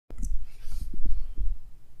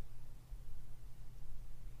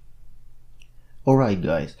Alright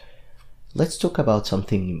guys, let's talk about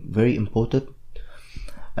something very important,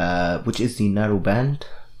 which is the narrowband.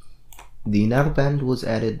 The narrowband was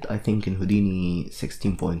added, I think, in Houdini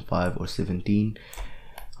 16.5 or 17,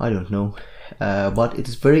 I don't know, but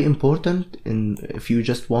it's very important if you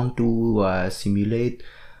just want to simulate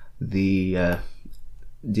the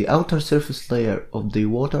outer surface layer of the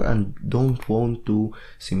water and don't want to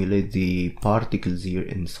simulate the particles here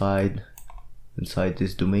inside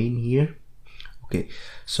this domain here. Okay,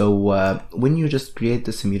 so when you just create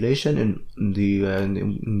the simulation in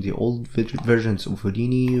the old versions of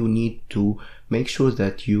Houdini, you need to make sure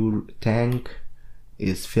that your tank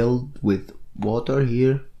is filled with water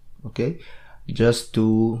here. Okay, just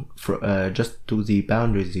to the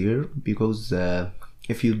boundaries here, because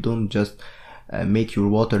if you don't just make your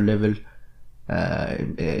water level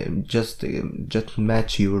just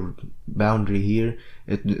match your boundary here,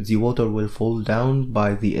 the water will fall down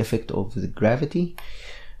by the effect of the gravity.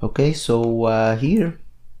 Okay, so here,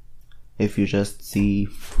 if you just see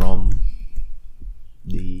from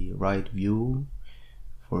the right view,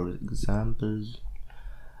 for example,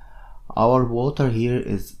 our water here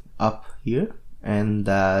is up here and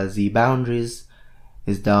the boundaries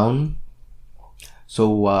is down.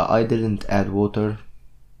 So I didn't add water,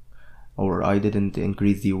 or I didn't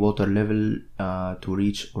increase the water level to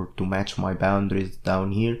reach or to match my boundaries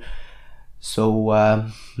down here. So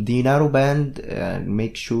the narrowband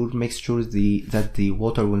makes sure that the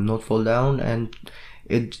water will not fall down, and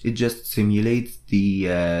it just simulates the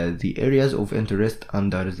areas of interest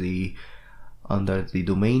under the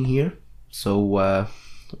domain here. So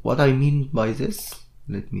what I mean by this,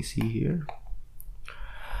 let me see here.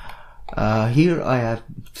 Here I have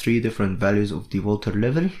 3 different values of the water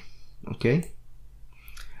level. Okay,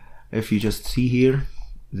 if you just see here,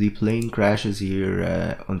 the plane crashes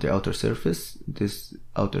here on the outer surface. This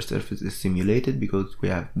outer surface is simulated because we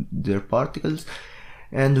have their particles,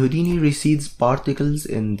 and Houdini recedes particles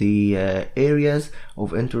in the areas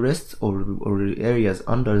of interest or areas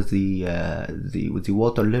under the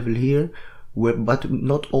water level here, but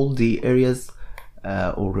not all the areas,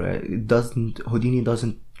 Houdini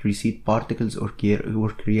doesn't recede particles or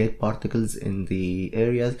create particles in the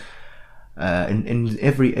areas in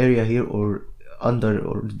every area here, or under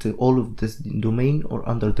all of this domain, or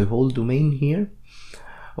under the whole domain here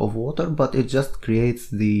of water, but it just creates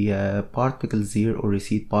the particles here, or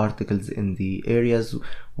recede particles in the areas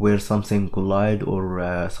where something collide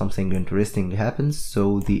or something interesting happens.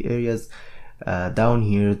 So the areas down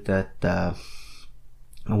here that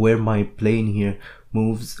where my plane here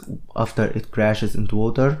moves after it crashes into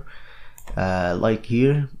water, like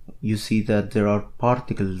here you see that there are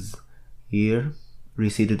particles here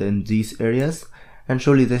receded in these areas, and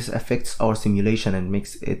surely this affects our simulation and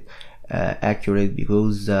makes it accurate,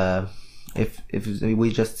 because if we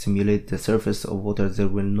just simulate the surface of water, there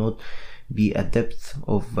will not be a depth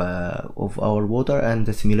of our water, and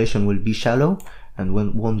the simulation will be shallow and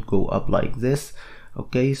won't go up like this.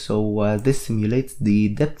 Okay, so this simulates the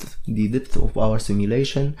depth of our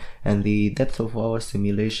simulation, and the depth of our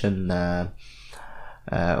simulation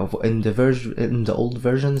in the old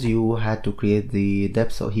versions, you had to create the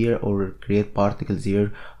depth here or create particles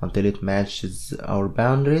here until it matches our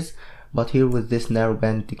boundaries. But here with this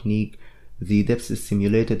narrowband technique, the depth is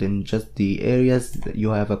simulated in just the areas that you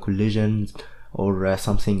have a collision or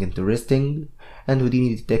something interesting, and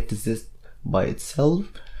Houdini detects this by itself,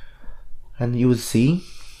 and you will see.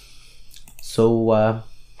 So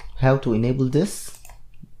how to enable this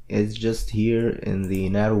is just here in the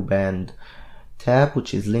narrowband tab,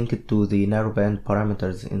 which is linked to the narrowband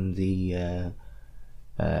parameters in the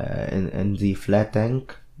flat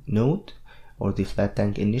tank node, or the flat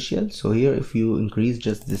tank initial. So here, if you increase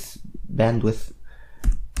just this bandwidth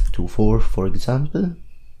to 4, for example,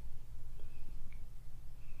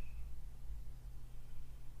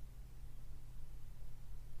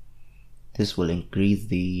 this will increase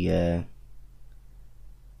the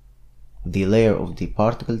layer of the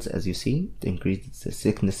particles. As you see, it increases the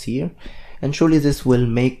thickness here, and surely this will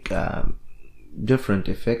make different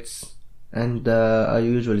effects, and I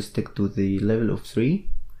usually stick to the level of 3.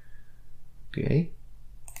 Okay,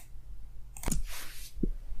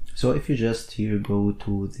 so if you just here go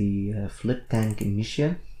to the flip tank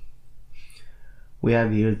initial, we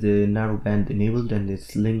have here the narrowband enabled, and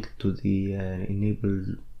it's linked to the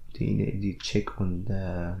the check on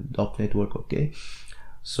the DOP network. Okay,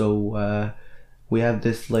 so we have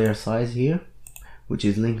this layer size here, which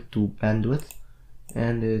is linked to bandwidth,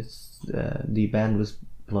 and it's the bandwidth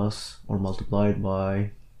plus or multiplied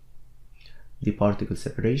by the particle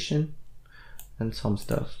separation, and some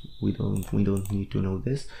stuff we don't need to know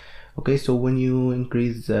this. Okay, so when you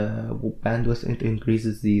increase bandwidth, it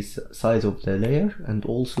increases the size of the layer, and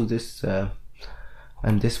also this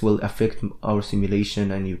will affect our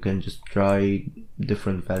simulation, and you can just try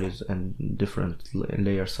different values and different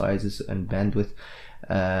layer sizes and bandwidth,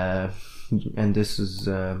 and this is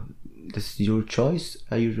your choice.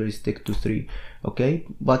 I usually stick to 3. Okay,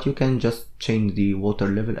 but you can just change the water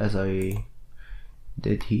level as I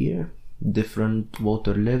did here. Different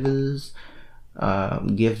water levels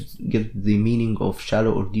give the meaning of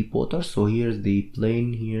shallow or deep water. So here's the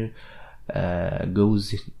plane here,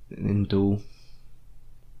 goes into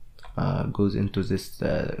this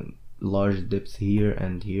large depth here,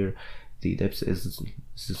 and here the depth is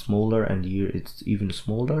smaller, and here it's even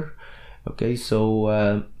smaller. Okay,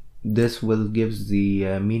 so this will give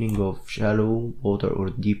the meaning of shallow water or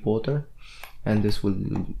deep water, and this will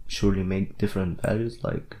surely make different values,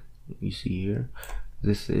 like you see here.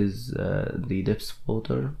 This is the depth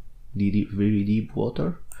water, the very deep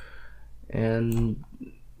water, and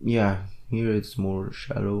yeah, here it's more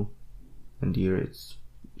shallow, and here it's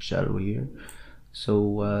shallow here.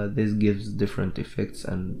 So this gives different effects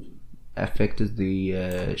and affects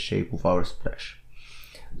the shape of our splash.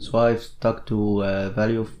 So I've stuck to a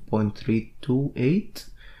value of 0.328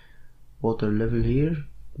 water level here,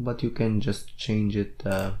 but you can just change it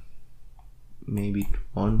maybe to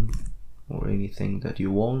 1 or anything that you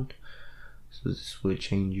want. So this will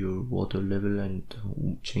change your water level and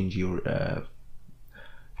change your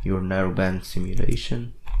narrowband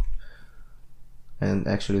simulation. And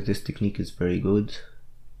actually this technique is very good,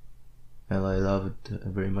 and I love it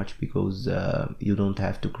very much, because you don't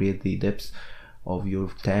have to create the depths of your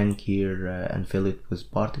tank here and fill it with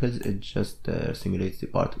particles. It just simulates the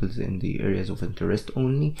particles in the areas of interest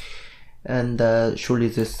only, and surely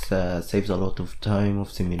this saves a lot of time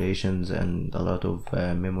of simulations and a lot of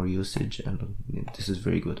memory usage, and this is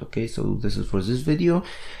very good. Okay, so this is for this video,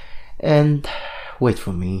 and wait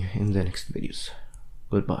for me in the next videos.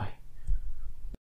 Goodbye.